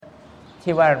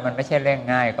ที่ว่ามันไม่ใช่เรื่อง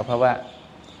ง่ายก็เพราะว่า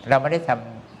เราไม่ได้ท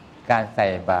ำการใส่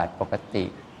บาตรปกติ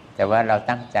แต่ว่าเรา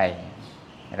ตั้งใจ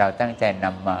น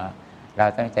ำมาเรา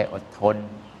ตั้งใจอดทน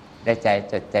ได้ใจ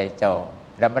จดใจจ่อ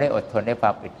เราไม่ได้อดทนด้วยคว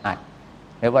ามอึดอัด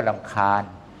หรือว่ารำคาญ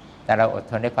แต่เราอด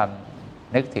ทนด้วยความ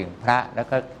นึกถึงพระแล้ว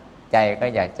ก็ใจก็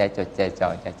อยากใจจดใจจ่อ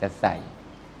อยากจะใส่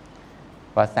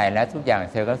พอใส่แล้วทุกอย่าง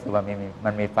เธอก็รู้สึกว่ามั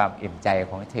นมีความอิ่มใจ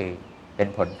ของเธอเป็น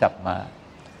ผลกลับมา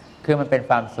คือมันเป็น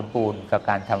ความสมบูรณ์กับ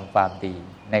การทำความดี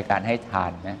ในการให้ทา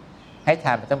นนะให้ท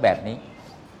านมันต้องแบบนี้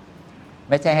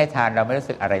ไม่ใช่ให้ทานเราไม่รู้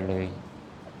สึกอะไรเลย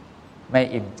ไม่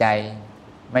อิ่มใจ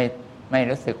ไม่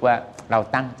รู้สึกว่าเรา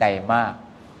ตั้งใจมาก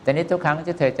แต่นี้ทุกครั้ง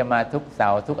ที่เธอจะมาทุกเสา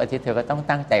ร์ทุกอาทิตย์เธอก็ต้อง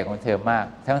ตั้งใจของเธอมาก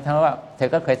ทั้งว่าเธอ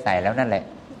ก็เคยใส่แล้วนั่นแหละ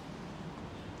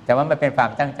แต่ว่ามันเป็นควา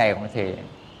มตั้งใจของเธอ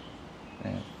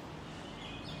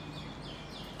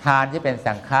ทานที่เป็น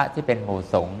สังฆะที่เป็นหมู่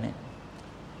สงฆ์เนี่ย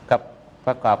กับป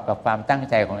ระกอบกับความตั้ง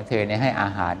ใจของเธอเนี่ยให้อา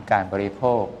หารการบริโภ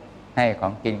คให้ขอ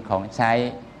งกินของใช้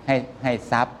ให้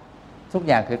ทรัพย์ทุก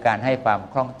อย่างคือการให้ความ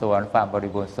คล่องตัวความบริ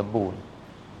บูรณ์สมบูรณ์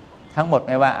ทั้งหมดไ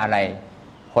ม่ว่าอะไร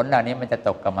ผลเหล่านี้มันจะต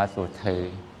กกลับมาสู่เธอ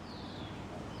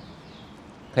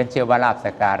ขึ้นชื่อว่าลาภ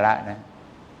สักการะนะ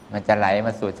มันจะไหลม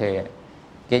าสู่เธอ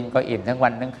กินก็อิ่มทั้งวั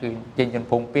นทั้งคืนกินจน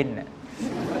พุงปิ้นน่ะ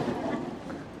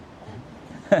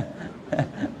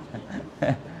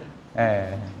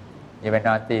อย่าไปน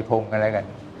อนตีพุงกันแล้วกัน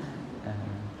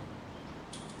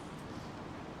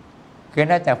คือ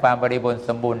นอกจากความบริบูรณ์ส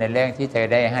มบูรณ์ในเรื่องที่เธอ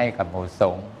ได้ให้กับหมู่ส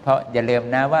งฆ์เพราะอย่าลืม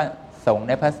นะว่าสงฆ์ใ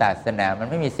นพระศาสนามัน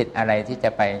ไม่มีสิทธิ์อะไรที่จะ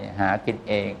ไปหากิน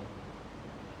เอง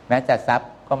แม้แต่ทรัพ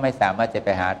ย์ก็ไม่สามารถจะไป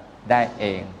หาได้เอ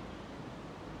ง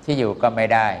ที่อยู่ก็ไม่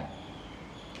ได้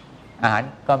อาหาร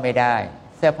ก็ไม่ได้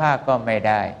เสื้อผ้าก็ไม่ไ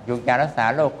ด้ยุงยารักษา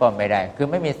โรคก็ไม่ได้คือ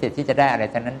ไม่มีสิทธิ์ที่จะได้อะไร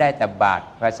ทั้งนั้นได้แต่บาตร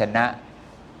ภาชนะ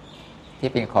ที่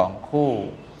เป็นของคู่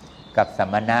กับส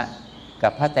มณะกั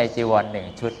บพระไตรจีวร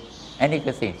1ชุดอันนี้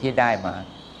คือสิ่งที่ได้มา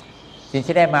สิ่ง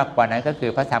ที่ได้มากกว่านั้นก็คื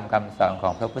อพระธรรมคำสอนขอ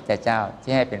งพระพุทธเจ้า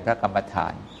ที่ให้เป็นพระกรรมฐา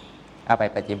นเอาไป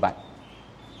ปฏิบัติ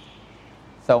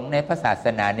สงฆ์ในพระศาส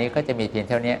นานี้ก็จะมีเพียง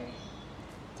เท่านี้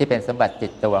ที่เป็นสมบัติติ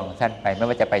ดตัวของท่านไปไม่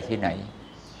ว่าจะไปที่ไหน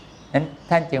นั้น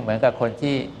ท่านจึงเหมือนกับคน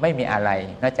ที่ไม่มีอะไร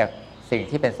นอกจากสิ่ง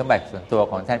ที่เป็นสมบัติส่วนตัว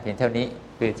ของท่านเพียงเท่านี้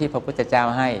คือที่พระพุทธเจ้า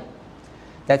ให้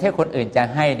แต่ถ้าคนอื่นจะ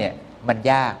ให้เนี่ยมัน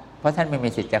ยากเพราะท่านไม่มี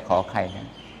สิทธิ์จะขอใครนะ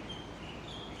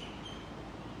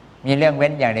มีเรื่องเว้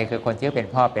นอย่างนี้คือคนที่เป็น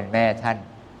พ่อเป็นแม่ท่าน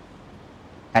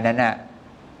อันนั้นน่ะ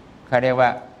เขาเรียกว่า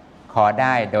ขอไ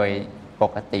ด้โดยป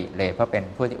กติเลยเพราะเป็น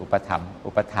ผู้ที่อุปถัมภ์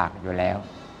อุปถากอยู่แล้ว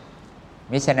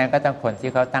มิฉะนั้นก็ต้องคน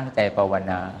ที่เขาตั้งใจภาว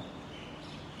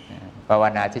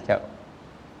นาที่จะ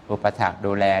อุปถาก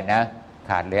ดูแลนะข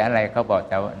าดหรืออะไรเขาบอก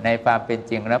แต่ในความเป็น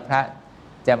จริงแล้วพระ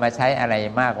จะมาใช้อะไร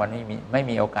มากวันนี้ไม่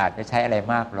มีโอกาสจะใช้อะไร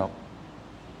มากหรอก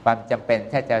ความจำเป็น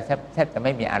แทบจะไ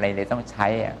ม่มีอะไรเลยต้องใช้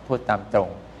พูดตามตรง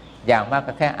อย่างมาก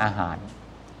ก็แค่อาหาร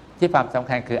ที่ความสำ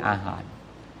คัญคืออาหาร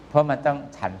เพราะมันต้อง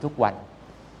ฉันทุกวัน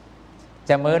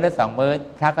จะมื้อหรือ2มื้อ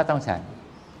พระก็ต้องฉัน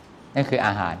นั่นคืออ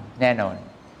าหารแน่นอน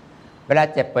เวลา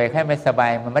เจ็บป่วยแค่ไม่สบา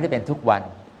ยมันไม่ได้เป็นทุกวัน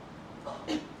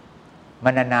มั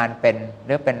นนานๆเป็นห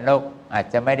รือเป็นโรคอาจ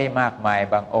จะไม่ได้มากมาย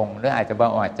บางองค์หรืออาจจะบา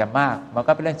งองค์อาจจะมากมัน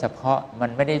ก็เป็นเรื่องเฉพาะมัน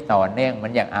ไม่ได้ต่อเนื่องเหมื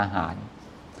อนอย่างอาหาร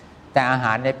แต่อาห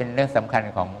ารเนี่ยเป็นเรื่องสำคัญ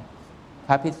ของพ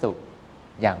ระภิกษุ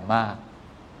อย่างมาก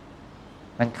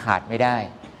มันขาดไม่ได้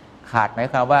ขาดหมาย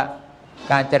ความว่า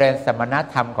การเจริญสมณ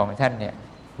ธรรมของท่านเนี่ย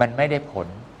มันไม่ได้ผล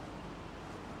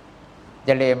จ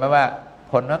ะเรียนว่า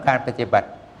ผลของการปฏิบัติ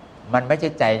มันไม่ใช่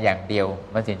ใจอย่างเดียว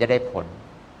มันถึงจะได้ผล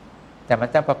แต่มัน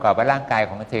ต้องประกอบกับร่างกาย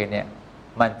ของเธอเนี่ย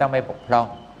มันต้องไม่บกพร่อง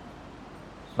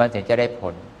มันถึงจะได้ผ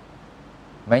ล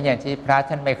เหมือนอย่างที่พระ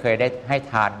ท่านไม่เคยได้ให้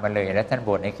ทานมาเลยและท่านบ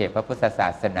วชในเขตพระพุทธศา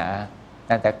สนา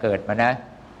ตั้งแต่เกิดมานะ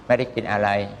ไม่ได้กินอะไร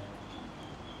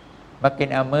มากิน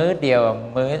เอามื้อเดียว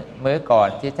มื้อก่อน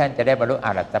ที่ท่านจะได้บรรลุอ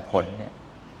รหัตผลเนี่ย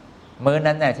มื้อ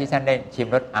นั้นน่ะที่ท่านได้ชิม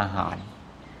รสอาหาร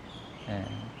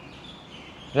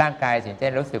ร่างกายถึงจะ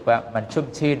รู้สึกว่ามันชุ่ม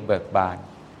ชื่นเบิกบาน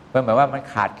เพราะหมายว่ามัน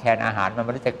ขาดแคลนอาหารมันไ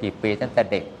ม่รู้จะกี่ปีตั้งแต่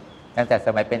เด็กตั้งแต่ส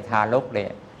มัยเป็นทารกเลย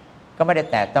ก็ไม่ได้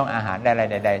แตะต้องอาหารใ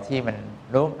ดๆที่มัน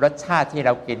รู้รสชาติที่เร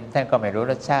ากินท่านก็ไม่รู้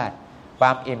รสชาติคว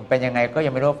ามอิ่มเป็นยังไงก็ยั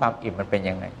งไม่รู้ความอิ่มมันเป็น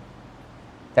ยังไง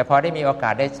แต่พอได้มีโอกา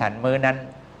สได้ฉันมื้อนั้น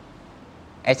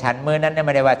ไอ้ฉันมื้อนั้นเนี่ยไ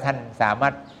ม่ได้ว่าท่านสามา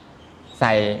รถใ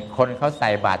ส่คนเขาใส่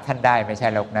บาตรท่านได้ไม่ใช่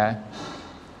หรอกนะ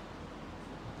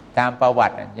ตามประวั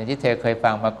ติอย่างที่เธอเคยฟั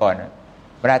งมาก่อน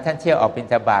เวลาท่านเที่ยวออกบิณ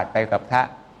ฑบาตไปกับพระ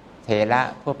เถระ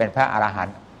ผู้เป็นพระอรหัน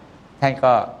ต์ท่าน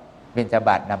ก็บิณฑบ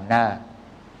าตนำหน้า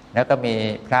แล้วก็มี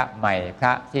พระใหม่พร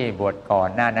ะที่บวชก่อน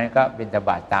หน้านั้นก็บิณฑบ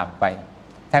าตตามไป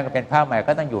ท่านก็เป็นพระใหม่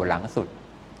ก็ต้องอยู่หลังสุด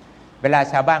เวลา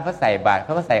ชาวบ้านเขาใส่บาตรเข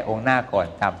าก็ใส่องค์หน้าก่อน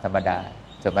ตามธรรมดา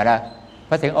จบไหมล่ะพ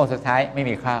อถึงองค์สุดท้ายไม่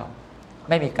มีข้าว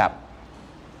ไม่มีกับ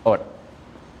อด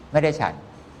ไม่ได้ฉัน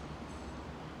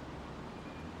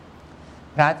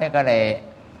พระท่านก็เลย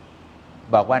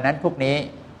บอกว่านั้นพรุ่งนี้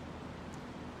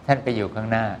ท่านไปอยู่ข้าง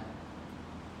หน้า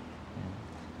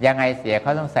ยังไงเสียเข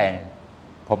าต้องใส่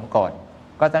ผมก่อน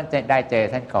ก็ต้องได้เจอ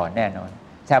ท่านก่อนแน่นอน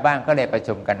ชาวบ้านก็เลยประ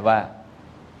ชุมกันว่า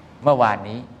เมื่อวาน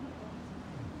นี้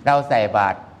เราใส่บา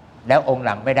ตรแล้วองค์ห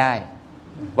ลังไม่ได้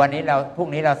วันนี้พรุ่ง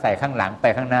นี้เราใส่ข้างหลังไป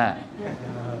ข้างหน้า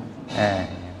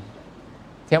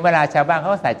ถึงเวลาชาวบ้านเขา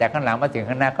ใส่จากข้างหลังมาถึง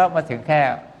ข้างหน้าก็มาถึงแค่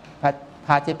พ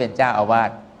ระที่เป็นเจ้าอาวาส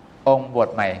องค์บวช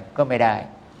ใหม่ก็ไม่ได้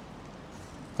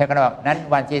ท่านก็บอกนั้น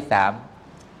วันที่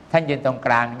3ท่านยืนตรงก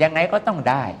ลางยังไงก็ต้อง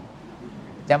ได้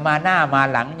จะมาหน้ามา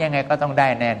หลังยังไงก็ต้องได้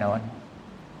แน่นอน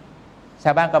ช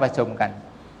าวบ้านก็ประชุมกัน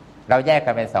เราแยก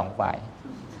กันเป็น2ฝ่าย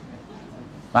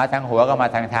มาทางหัวก็มา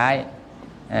ทางท้าย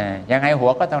ยังไงหั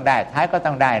วก็ต้องได้ท้ายก็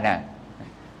ต้องได้นะ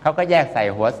เขาก็แยกใส่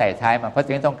หัวใส่ท้ายมาพอ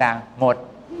ถึงตรงกลางหมด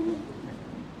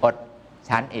อด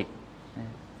ชั้นอีก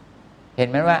เห็น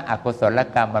ไหมว่าอกุศล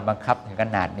กรรมมันบังคับถึงข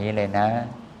นาดนี้เลยนะ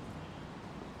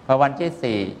พอวัน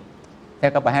ที่4ท่า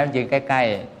นก็ไปให้ยืนใก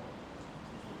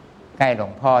ล้หลว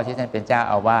งพ่อที่ท่านเป็นเจ้า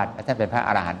อาวาสและท่านเป็นพระอ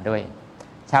รหันต์ด้วย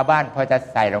ชาวบ้านพอจะ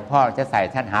ใส่หลวงพ่อจะใส่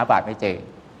ท่านหาบาตรไม่เจอ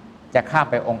จะข้าม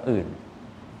ไปองค์อื่น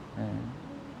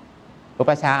อุ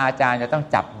ปชาอาจารย์จะต้อง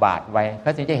จับบาตรไว้เข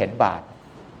าถึงจะเห็นบาตร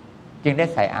จึงได้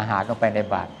ใส่อาหารลงไปใน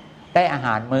บาตรได้อาห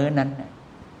ารมื้อนั้น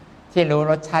ที่รู้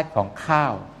รสชาติของข้า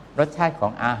วรสชาติขอ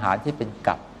งอาหารที่เป็น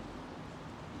กับ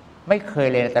ไม่เคย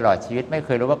เลยตลอดชีวิตไม่เค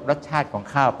ยรู้ว่ารสชาติของ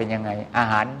ข้าวเป็นยังไงอา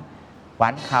หารหวา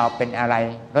นข้าวเป็นอะไร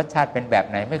รสชาติเป็นแบบ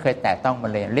ไหนไม่เคยแตะต้องมั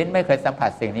นเลยลิ้นไม่เคยสัมผัส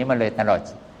สิ่งนี้มาเลยตลอด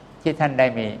ที่ท่านได้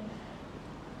มี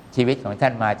ชีวิตของท่า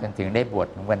นมาจนถึงได้บวช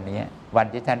ถึงวันนี้วัน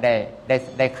ที่ท่าน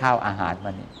ได้ข้าวอาหารม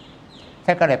านี้ท่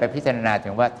านก็เลยไปพิจารณาถึ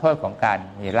งว่าโทษของการ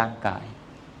มีร่างกาย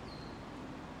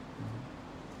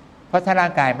เพราะถ้าร่า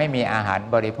งกายไม่มีอาหาร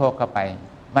บริโภคเข้าไป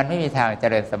มันไม่มีทางเจ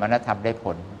ริญสมณธรรมได้ผ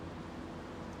ล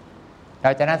เร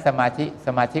าจะนั่งส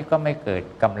มาธิก็ไม่เกิด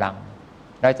กำลัง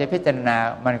เราจะพิจารณา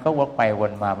มันก็วกไปว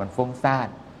นมามันฟุ้งซ่าน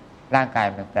ร่างกาย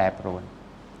มันแปรปรวน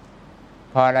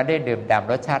พอเราได้ดื่มด่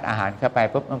ำรสชาติอาหารเข้าไป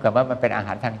ปุ๊บมันก็ว่ามันเป็นอาห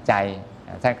ารทางใจ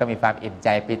ท่านก็มีความอิ่มใจ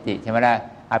ปิติใช่ไหมล่ะ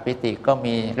อปิติก็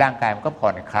มีร่างกายมันก็ผ่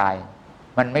อนคลาย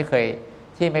มันไม่เ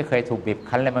คยถูกบีบ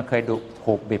คั้นเลยมันเคย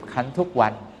ถูกบีบคั้นทุกวั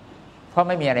นเพราะไ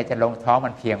ม่มีอะไรจะลงท้อง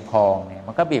มันเพียงพอเนี่ย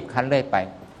มันก็บีบคั้นเรื่อยไป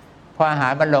พออาหา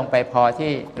รมันลงไปพอ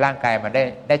ที่ร่างกายมัน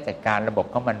ได้จัดการระบบ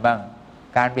ของมันบ้าง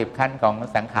การบีบคั้นของ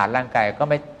สังขารร่างกายก็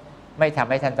ไม่ทำ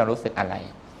ให้ท่านต้องรู้สึกอะไร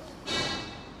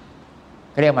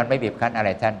เรียกมันไม่บีบคั้นอะไร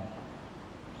ท่าน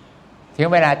ถึง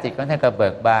เวลาจิตของท่านก็เบิ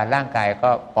กบานร่างกายก็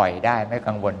ปล่อยได้ไม่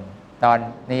กังวลตอน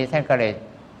นี้ท่านก็เลย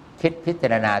คิดพิจา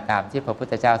รณาตามที่พระพุท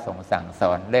ธเจ้าทรงสั่งส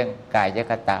อนเรื่องกาย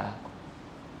คตา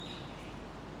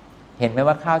เห็นไหม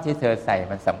ว่าข้าวที่เธอใส่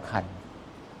มันสำคัญ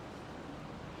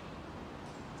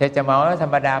เธอจะมองว่าธร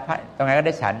รมดาพระตรงไหนก็ไ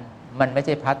ด้ฉันมันไม่ใ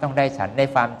ช่พระต้องได้ฉันใน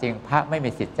ความจริงพระไม่มี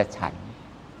สิทธิ์จะฉัน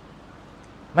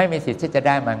ไม่มีสิทธิ์ที่จะไ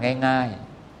ด้มาง่าย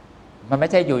ๆมันไม่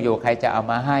ใช่อยู่ๆใครจะเอา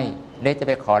มาให้หรือจะไ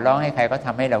ปขอร้องให้ใครก็ท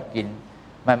ำให้เรากิน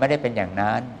มันไม่ได้เป็นอย่าง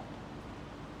นั้น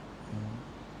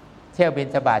เที่ยวบิณ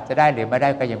ฑบาตจะได้หรือไม่ได้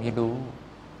ก็ยังไม่รู้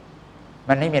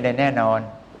มันไม่มีอะไรแน่นอน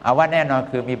เอาว่าแน่นอน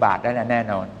คือมีบาตรแล้วแน่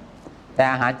นอนแต่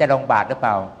อาหารจะลงบาตรหรือเป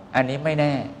ล่าอันนี้ไม่แ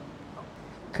น่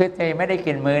คือเธอไม่ได้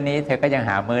กินมื้อนี้เธอก็ยัง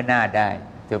หามื้อหน้าได้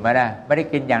ถูกไหมล่ะไม่ได้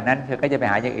กินอย่างนั้นเธอก็จะไป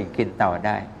หาอย่างอื่นกินต่อไ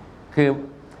ด้คือ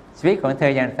ชีวิตของเธ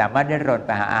อยังสามารถดิ้นรนไป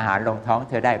หาอาหารลงท้อง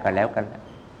เธอได้ก็แล้วกัน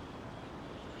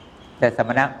แต่ส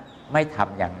มณะไม่ท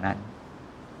ำอย่างนั้น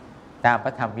ตามพร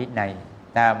ะธรรมวินัย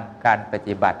ตามการป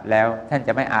ฏิบัติแล้วท่านจ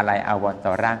ะไม่อาลัยอาวรณ์ต่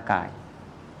อร่างกาย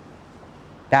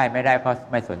ได้ไม่ได้เพราะ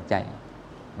ไม่สนใจ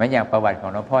เหมือนอย่างประวัติขอ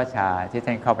งหลวงพ่อชาที่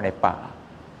ท่านเข้าไปในป่า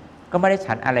ก็ไม่ได้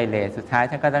ฉันอะไรเลยสุดท้าย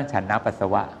ท่านก็ต้องฉันน้ำปัสสา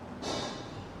วะ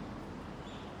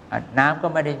น้ำก็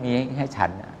ไม่ได้มีให้ฉัน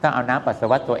ต้องเอาน้ำปัสสา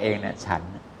วะตัวเองเนี่ยฉัน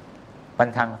บร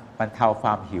รเทาคว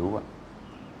ามหิว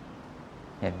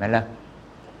เห็นไหมล่ะ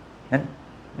นั้น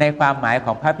ในความหมายข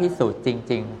องพระภิกษุจ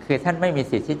ริงๆคือท่านไม่มี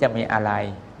สิทธิ์ที่จะมีอะไร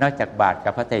นอกจากบาตรกั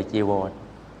บพระไตรจีวร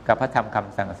กับพระธรรมค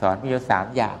ำสั่งสอนมีอยู่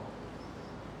3อย่าง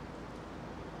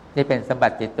ที่เป็นสมบั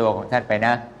ติติดตัวของท่านไปน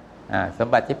ะสม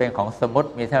บัติที่เป็นของสมมุติ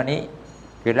มีเท่านี้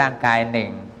คือร่างกาย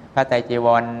1พระไตรจีว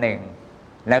ร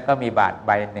1แล้วก็มีบาตรใ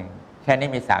บ1แค่นี้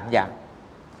มี3อย่าง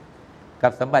กั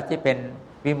บสมบัติที่เป็น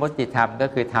วิมุตติธรรมก็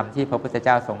คือธรรมที่พระพุทธเ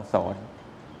จ้าทรงสอน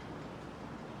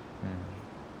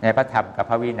ในพระธรรมกับ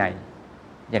พระวินัย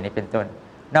อย่างนี้เป็นต้น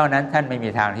นอกนั้นท่านไม่มี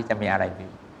ทางที่จะมีอะไรเล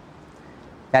ย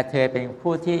แต่เธอเป็น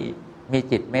ผู้ที่มี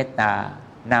จิตเมตตา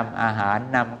นำอาหาร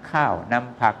นำข้าวน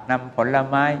ำผักนำผล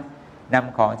ไม้น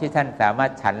ำของที่ท่านสามาร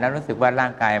ถฉันแล้วรู้สึกว่าร่า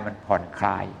งกายมันผ่อนคล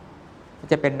าย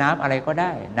จะเป็นน้ำอะไรก็ไ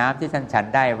ด้น้ำที่ท่านฉัน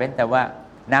ได้เว้นแต่ว่า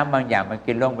น้ำบางอย่างมัน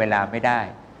กินล่วงเวลาไม่ได้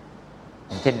อ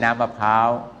ย่างเช่นน้ำมะพร้าว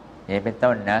นี่เป็น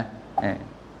ต้นนะ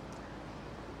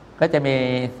ก็จะมี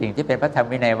สิ่งที่เป็นพระธรรม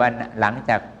วินัยว่าหลัง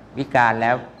จากวิกาลแ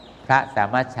ล้วพระสา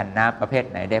มารถฉันน้ำประเภท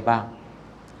ไหนได้บ้าง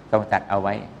ทรงตัดเอาไ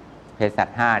ว้เภสัช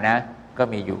5นะก็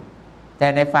มีอยู่แต่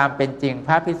ในความเป็นจริงพ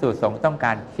ระภิกษุสงฆ์ต้องก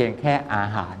ารเพียงแค่อา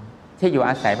หารที่อยู่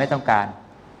อาศัยไม่ต้องการ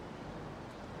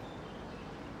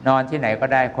นอนที่ไหนก็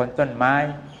ได้คนต้นไม้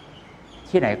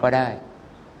ที่ไหนก็ได้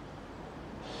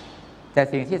แต่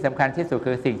สิ่งที่สำคัญที่สุด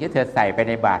คือสิ่งที่เธอใส่ไปใ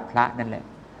นบาตรพระนั่นแหละ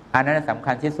อันนั้นสำ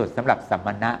คัญที่สุดสำหรับสัมม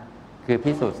ณะคือภิ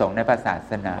กษุสงฆ์ในพระศา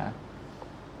สนา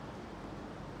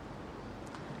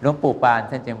หลวงปู่ปาน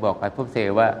ท่านจึงบอกกับผู้เส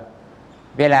ว่า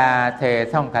เวลาเธอ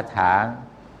ท่องคาถา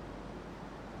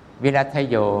วิรัต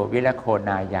โยวิรโคน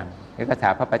ายังคือคาถา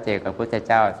พระปัจเจกกับพุทธเ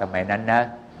จ้าสมัยนั้นนะ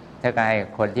ถ้าใคร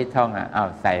คนที่ท่องเอา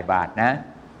ใส่บาตรนะ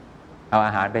เอาอ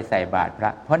าหารไปใส่บาตรพร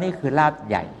ะเพราะนี่คือลาภ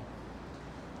ใหญ่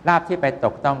ลาภที่ไปต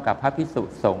กต้องกับพระภิกษุ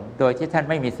สงฆ์โดยที่ท่าน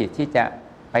ไม่มีสิทธิ์ที่จะ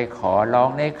ไปขอร้อง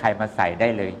ให้ใครมาใส่ได้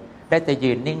เลยได้แต่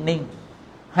ยืนนิ่ง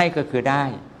ๆให้ก็คือได้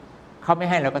เขาไม่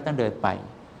ให้เราก็ต้องเดินไป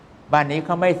บ้านนี้เข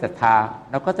าไม่ศรัทธา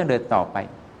เราก็ต้องเดินต่อไป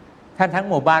ท่านทั้ง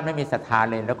หมู่บ้านไม่มีศรัทธา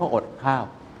เลยแล้วก็อดข้าว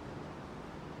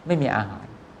ไม่มีอาหาร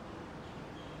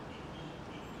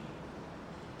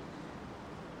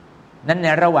นั้นใน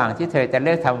ระหว่างที่เธอจะเ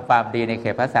ลือกทำความดีในเข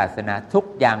ตพระศาสนาทุก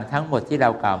อย่างทั้งหมดที่เรา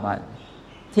กล่าวมา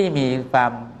ที่มีควา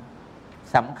ม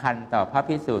สำคัญต่อพระ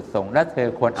ภิกษุสงฆ์และเธอ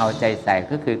ควรเอาใจใส่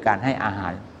ก็คือการให้อาหา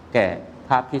รแก่พ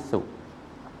ระภิกษุ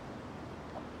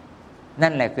นั่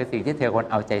นแหละคือสิ่งที่เธอควร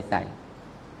เอาใจใส่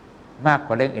มากก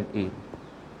ว่าเรื่องอื่น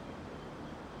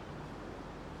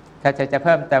ๆถ้าจะเ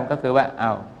พิ่มเติมก็คือว่า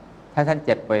ถ้าท่านเ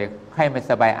จ็บป่วยไข้ไม่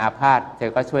สบายอาพาธเธอ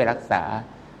ก็ช่วยรักษา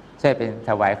ช่วยเป็นถ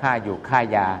วายค่าอยู่ค่า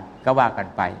ยาก็ว่ากัน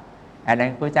ไปอันนั้น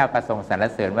พระเจ้าประทรงสรร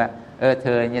เสริญว่าเธ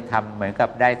อเนี่ยทำเหมือนกับ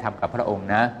ได้ทำกับพระองค์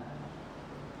นะ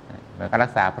เหมือนกับรั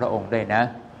กษาพระองค์ด้วยนะ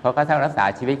เพราะก็ทั้งรักษา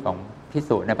ชีวิตของภิก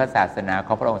ษุในพระศาสนาข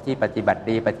องพระองค์ที่ปฏิบัติ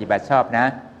ดีปฏิบัติชอบนะ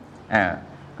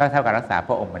ก็เท่ากับรักษาพ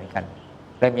ระองค์เหมือนกัน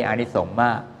เลยมีอานิสงส์ม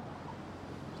าก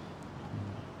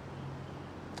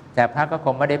แต่พระก็ค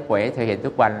งไม่ได้ป่วยให้เธอเห็น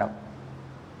ทุกวันหรอก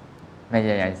ไม่ใ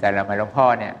ช่อย่างใส่เรามาหลวงพ่อ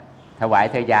เนี่ยถวาย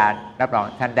เธอยารับรอง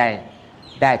ท่าน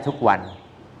ได้ทุกวัน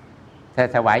ถ้า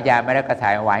ถวายยาไม่ได้ก็ถ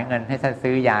วายเงินให้ท่าน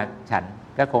ซื้อยาฉัน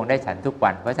ก็คงได้ฉันทุกวั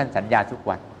นเพราะท่านฉันยาทุก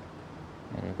วัน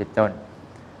เป็นต้น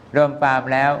รวมความ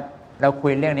แล้วเราคุ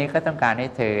ยเรื่องนี้ก็ต้องการให้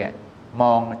เธอม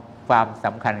องความส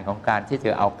ำคัญของการที่เธ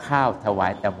อเอาข้าวถวา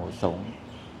ยต่อหมู่สงฆ์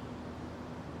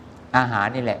อาหาร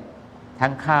นี่แหละทั้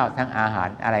งข้าวทั้งอาหาร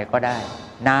อะไรก็ได้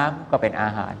น้ำก็เป็นอา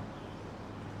หาร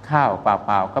ข้าวเป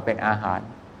ล่าๆก็เป็นอาหาร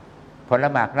ผล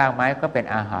หมากรากไม้ก็เป็น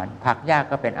อาหารผักหญ้า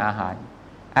ก็เป็นอาหาร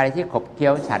อะไรที่ขบเคี้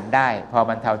ยวฉันได้พอ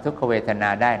บรรเทาทุกขเวทนา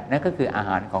ได้นั่นก็คืออาห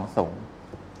ารของสงฆ์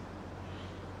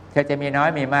เธอจะมีน้อย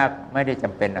มีมากไม่ได้จ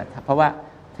ำเป็นนะเพราะว่า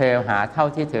เธอหาเท่า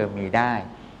ที่เธอมีได้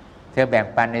เธอแบ่ง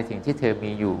ปันในสิ่งที่เธอ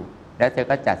มีอยู่แล้วเธอ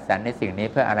ก็จัดสรรในสิ่งนี้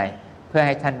เพื่ออะไรเพื่อใ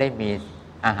ห้ท่านได้มี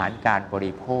อาหารการบ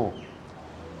ริโภค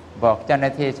บอกเจ้าหน้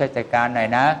าที่ช่วยจัดการหน่อย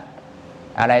นะ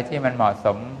อะไรที่มันเหมาะ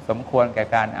สมควรแก่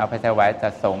การเอาไปถวายต่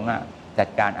อสงฆ์จัด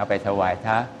การเอาไปถวาย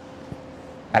ท่า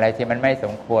อะไรที่มันไม่ส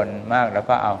มควรมากแล้ว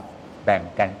ก็เอาแบ่ง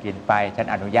กันกินไปฉัน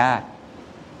อนุญาต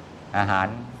อาหาร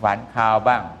หวานข้าว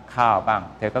บ้างข้าวบ้าง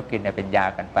เธอก็กินเป็นยา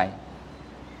กันไป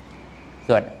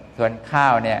ส่วนข้า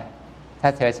วเนี่ยถ้า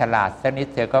เธอฉลาดสักนิด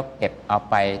เธอก็เก็บเอา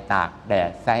ไปตากแดด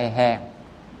ใส่แห้ง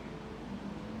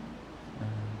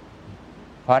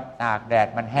พอตากแดด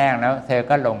มันแห้งแล้วเธอ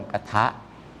ก็ลงกระทะ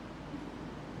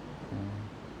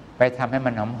ไปทำให้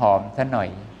มันหอมๆซะหน่อย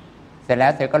เสร็จแล้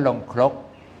วเธอก็ลงครก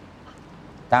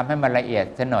ตามให้มันละเอียด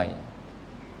ซะหน่อย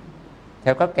เธ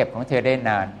อก็เก็บของเธอได้น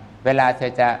านเวลาเธ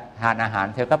อจะทานอาหาร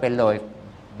เธอก็ไปโรย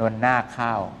นวลหน้าข้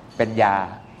าวเป็นยา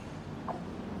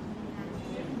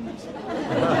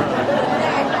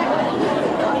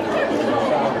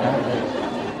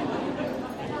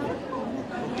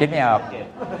คิดไม่ออก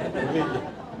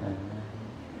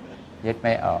ยึดไ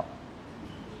ม่ออก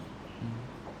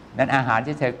นั้นอาหาร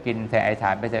ที่เธอกินเธอไอถ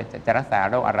ามไปจะรักษา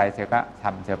โรคอะไรเธอก็ท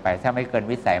ำเธอไปถ้าไม่เกิน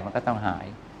วิสัยมันก็ต้องหาย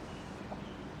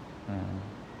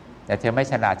แต่เธอไม่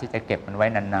ฉลาดที่จะเก็บมันไว้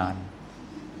นาน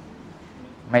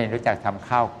ๆไม่รู้จักทำ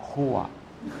ข้าวคั่ว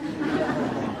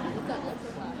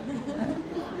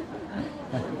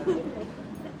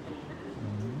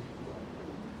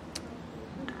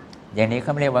อย่างนี้เข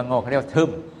าไม่เรียกว่าโง่เขาเรียกว่าทึ่ม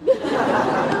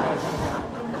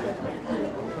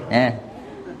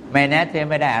ไม่แน่เธอ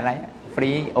ไม่ได้อะไรฟ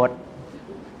รีอด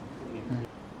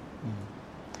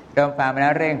รวมความแล้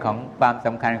วเรื่องของความส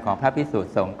ำคัญของพระภิกษุ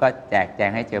สงฆ์ก็แจกแจ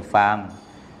งให้เธอฟัง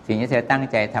สิ่งที่เธอตั้ง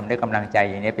ใจทำด้วยกำลังใจ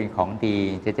อย่างนี้เป็นของดี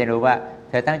เธอจะรู้ว่า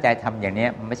เธอตั้งใจทำอย่างนี้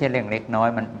มันไม่ใช่เรื่องเล็กน้อย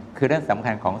มันคือเรื่องสำ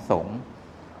คัญของสงฆ์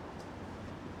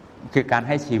คือการใ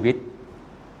ห้ชีวิต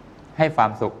ให้ควา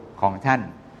มสุขของท่าน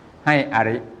ให้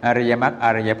อริยมรรคอ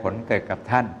ริยผลเกิดกับ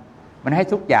ท่านมันให้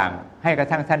ทุกอย่างให้กระ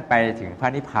ทั่งท่านไปถึงพระ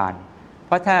นิพพานเพ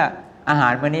ราะถ้าอาหา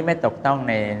รมื้อนี้ไม่ตกต้อง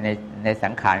ในสั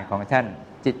งขารของท่าน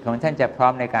จิตของท่านจะพร้อ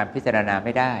มในการพิจารณาไ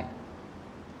ม่ได้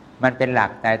มันเป็นหลั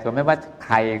กแต่ตัวไม่ว่าใค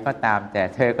รก็ตามแต่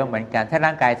เธอก็เหมือนกันถ้าร่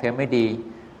างกายเธอไม่ดี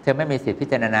เธอไม่มีสิทธิพิ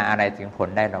จารณาอะไรถึงผล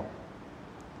ได้หรอก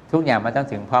ทุกอย่างมันต้อง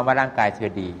ถึงพร้อมว่าร่างกายเธ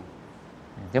อดี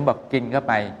จึงบอกกินเข้า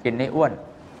ไปกินให้อ้วน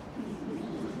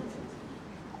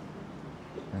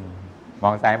ม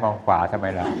องซ้ายมองขวาทำไม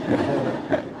ล่ะ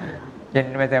กิน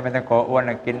ไม่ใช่มันจะโกอ้วน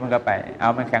กินมันก็ไปเอา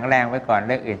มันแข็งแรงไว้ก่อนเ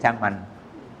รื่องอื่นช่างมัน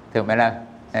ถูกไหมล่ะ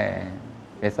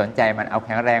ไปสนใจมันเอาแ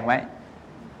ข็งแรงไว้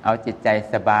เอาจิตใจ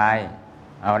สบาย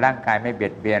เอาร่างกายไม่เบีย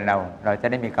ดเบียนเราจะ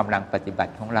ได้มีกำลังปฏิบั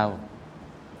ติของเรา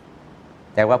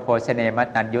แต่ว่าโภชเนม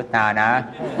ตัญยุตานะ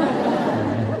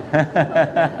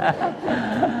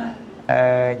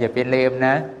อย่าไปลืมน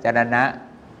ะจรณะ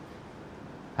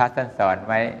พระท่านสอน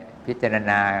ไว้พิจาร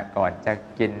ณาก่อนจะ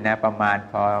กินนะประมาณ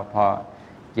พอ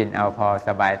กินเอาพอส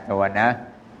บายตัวนะ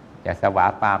อย่าสวา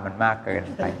ปามมันมากเกิน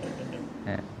ไป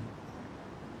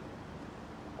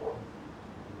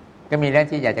ก็มีเรื่อง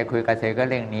ที่อยากจะคุยกับเธอก็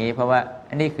เรื่องนี้เพราะว่า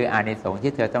อันนี้คืออานิสงส์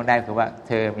ที่เธอต้องได้คือว่าเ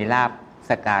ธอมีลาภ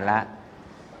สักการะ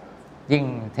ยิ่ง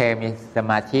เธอมีส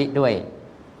มาธิด้วย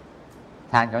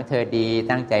ทานของเธอดี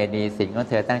ตั้งใจดีศีลของ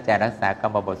เธอตั้งใจรักษากร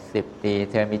รมบท10ดี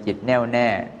เธอมีจิตแน่วแน่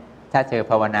ถ้าเธอ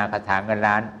ภาวนาคาถาเงิน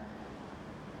ล้าน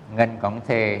เงินของเ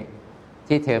ธอ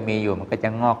ที่เธอมีอยู่มันก็จะ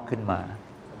งอกขึ้นมา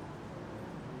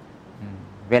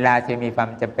เวลาเธอมีความ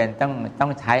จำเป็นต้อ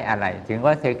งใช้อะไรถึง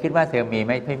ว่าเธอคิดว่าเธอมีไ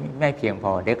ม่เพียงพ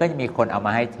อเดี๋ยวก็จะมีคนเอาม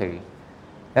าให้เธอ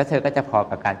แล้วเธอก็จะพอ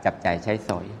กับการจับจ่ายใช้ส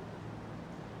อย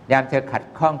ยามเธอขัด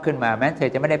ข้องขึ้นมาแม้เธอ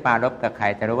จะไม่ได้ปรารภกับใคร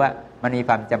แต่รู้ว่ามันมีค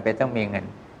วามจำเป็นต้องมีเงิน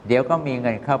เดี๋ยวก็มีเ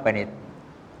งินเข้าไป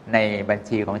ในบัญ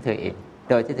ชีของเธอเอง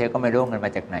โดยที่เธอก็ไม่รู้เงินม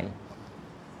าจากไหน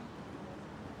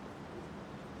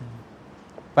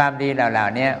ความดีเหล่า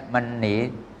นี้มันหนี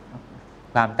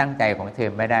ความตั้งใจของเธอ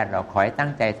ไม่ได้หรอกขอให้ตั้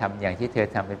งใจทำอย่างที่เธอ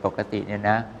ทำเป็นปกติเนี่ย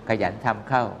นะขยันทำ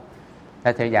เข้าถ้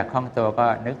าเธออยากคล่องตัวก็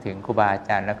นึกถึงครูบาอาจ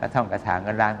ารย์แล้วก็ท่องคาถาเ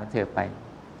งินล้านของเธอไป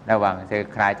ระหว่างเธอ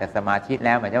คลายจากสมาธิแ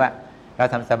ล้วหมายถึงว่าเรา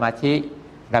ทำสมาธิ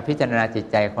เราพิจารณาจิต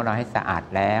ใจของเราให้สะอาด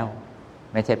แล้ว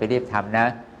ไม่ใช่ไปรีบทำนะ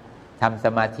ทำส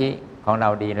มาธิของเรา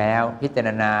ดีแล้วพิจาร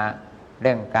ณาเ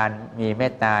รื่องการมีเม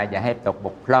ตตาอย่าให้ตกบ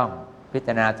กพร่องพิจ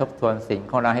ารณาทบทวนศีล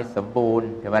ของเราให้สมบูรณ์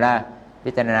ถือว่า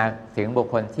พิจารณาถึงบุค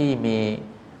คลที่มี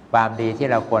ความดีที่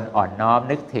เราควรอ่อนน้อม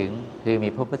นึกถึงคือมี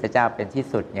พระพุทธเจ้าเป็นที่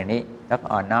สุดอย่างนี้แล้วก็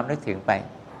อ่อนน้อมนึกถึงไป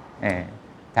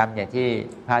ทำอย่างที่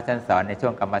พระท่านสอนในช่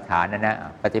วงกรรมฐานนะ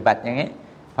ปฏิบัติอย่างนี้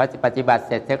พอปฏิบัติเ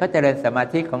สร็จเธอก็เจริญสมา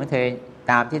ธิของเธอ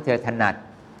ตามที่เธอถนัด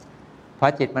พอ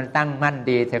จิตมันตั้งมั่น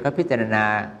ดีเธอก็พิจารณา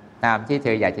ตามที่เธ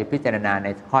ออยากจะพิจารณาใน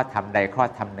ข้อธรรมใดข้อ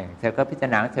ธรรมหนึ่งเธอก็พิจาร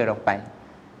ณาเธอลงไป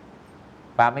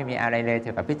ความไม่มีอะไรเลยเธ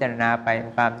อก็พิจารณาไป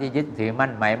ความที่ยึดถือมั่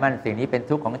นหมายมั่นสิ่งนี้เป็น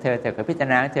ทุกข์ของเธอเธอก็พิจาร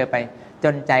ณาเธอไปจ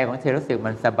นใจของเธอรู้สึก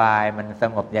มันสบายมันส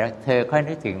งบแล้วเธอค่อย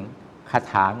นึกถึงคา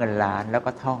ถาเงินล้านแล้ว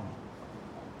ก็ท่อง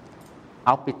เอ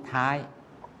าปิดท้าย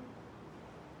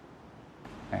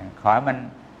ขอให้มัน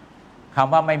ค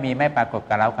ำว่าไม่มีไม่ปรากฏ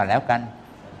กับเรากันแล้วกัน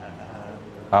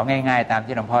ของ่ายๆตาม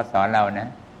ที่หลวงพ่อสอนเรานะ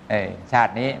ชา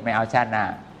ตินี้ไม่เอาชาติหน้า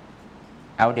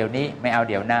เอาเดี๋ยวนี้ไม่เอา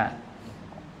เดี๋ยวหน้า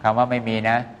คำว่าไม่มี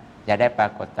นะอย่าได้ปรา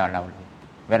กฏต่อเราเลย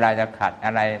เวลาจะขัดอ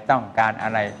ะไรต้องการอะ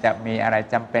ไรจะมีอะไร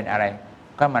จำเป็นอะไร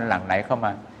ก็มันหลั่งไหลเข้าม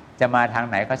าจะมาทาง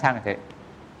ไหนก็ช่างเถอะ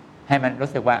ให้มันรู้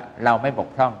สึกว่าเราไม่บก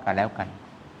พร่องกันแล้วกัน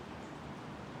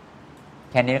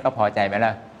แค่นี้ก็พอใจไหม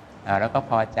ล่ะแล้วก็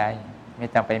พอใจไม่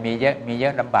ต้องไปมีเยอ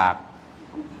ะลำบาก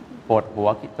ปวดหัว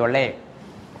คิดตัวเลข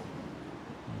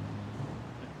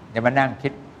อย่ามานั่งคิ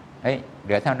ดเฮ้ยเห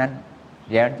ลือเท่านั้น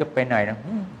เดี๋ยวยุบไปหน่อยนะ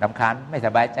รำคาญไม่ส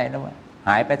บายใจแล้วว่าห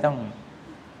ายไปต้อง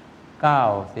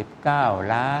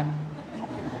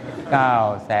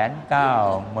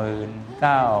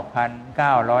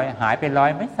99,999,999,900หายไป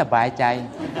100ไม่สบายใจ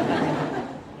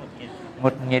หงุ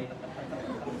ดหงิด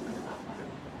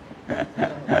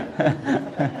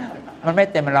มันไม่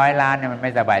เต็ม100 ล้านเนี่ยมันไ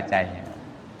ม่สบายใจ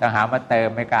ต้องหามาเติม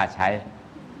ไม่กล้าใช้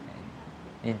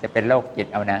นี่จะเป็นโรคจิต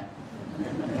เอานะ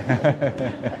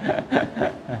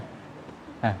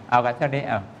เอากันเท่านี้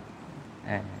เอา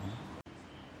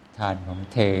ทานของ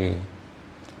เธอ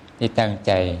ที่ตั้งใ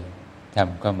จท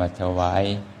ำก็มาถวาย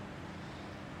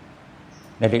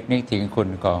ระลึกนึกถึงคุณ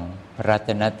ของพระรัต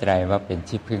นตรัยว่าเป็น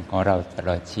ที่พึ่งของเราตล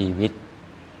อดชีวิต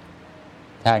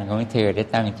ทานของเธอได้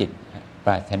ตั้งจิตป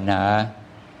รารถนา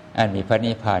อันมีพระ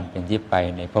นิพพานเป็นที่ไป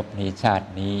ในภพนี้ชาติ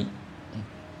นี้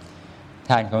ท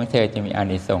านของเธอจะมีอา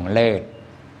นิสงส์เลิศ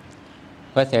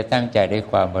เพราะเธอตั้งใจด้วย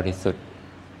ความบริสุทธิ์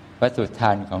วัตถุท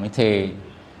านของเธอ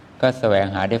ก็แสวง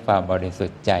หาด้วยความบริสุท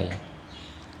ธิ์ใจ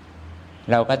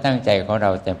เราก็ตั้งใจของเร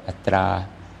าเต็มอัตรา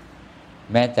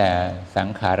แม้แต่สัง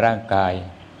ขารร่างกาย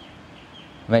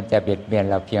มันจะเบียดเบียน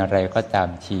เราเพียงไรก็ตาม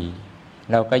ที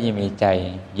เราก็ยังมีใจ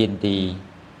ยินดี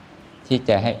ที่จ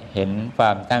ะให้เห็นคว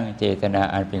ามตั้งเจตนา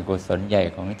อันเป็นกุศลใหญ่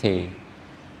ของเธอ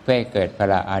เพื่อให้เกิดพ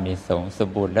ละอานิสงส์สม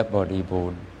บูรณ์และบริบู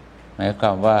รณ์หมายคว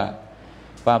ามว่า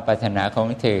ความปรารถนาของ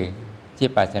เธอที่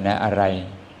ปรารถนาอะไร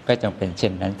ก็จงเป็นเช่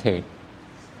นนั้นเถิด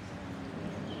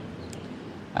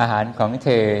อาหารของเธ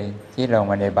อที่ลง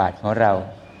มาในบาตรของเรา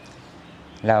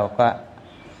ก็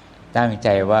ตั้งใจ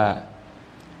ว่า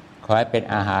ขอให้เป็น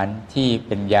อาหารที่เ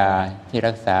ป็นยาที่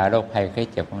รักษาโรคภัยไข้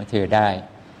เจ็บของเธอได้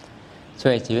ช่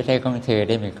วยชีวิตให้ของเธอไ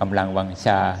ด้มีกำลังวังช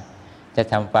าจะ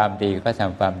ทำความดีก็ท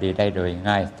ำความดีได้โดย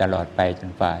ง่ายตลอดไปจ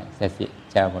นฝ่า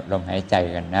จะหมดลมหายใจ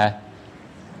กันนะ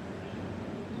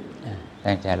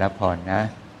ตั้งใจรับพรนะ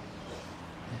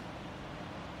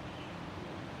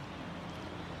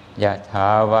ยะถา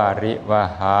วาริว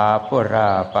หาปุรา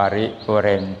ปาริปุเร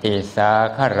นติสา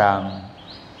ครัง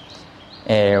เ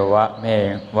อวะเม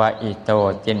วะอิโต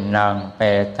จินนังเป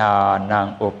ตานัง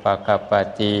อุปกป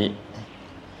ติ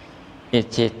อิ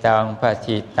จิตังป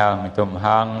ฏิตังตุม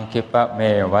หังคิปะเม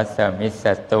วัสมิส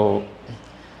ตุ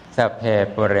สัพเพ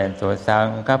ปุเรนตุสัง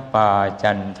คปา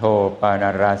จันโทปน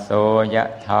รโสยะ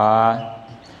ถา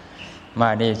มา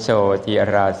นิโชติ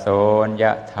ราโสย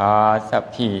ะถาสัพ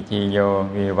พิติโย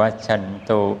วิวัชชัน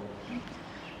ตุ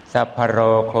สัพพโร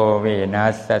โควินั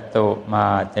สตุมา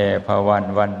เตภวัน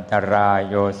วันตราย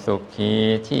โยสุขี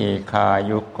ทีคา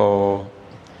ยุโก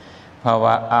ภว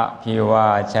ะอภิวา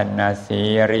ชนะสี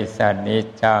ริสนิ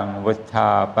จังวุธา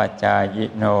ปจาย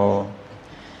โน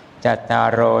จัตตาร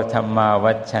โอธรรมา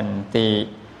วัชชันติ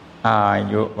อา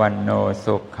ยุวันโน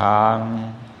สุขัง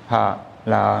ภะ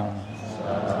ลัง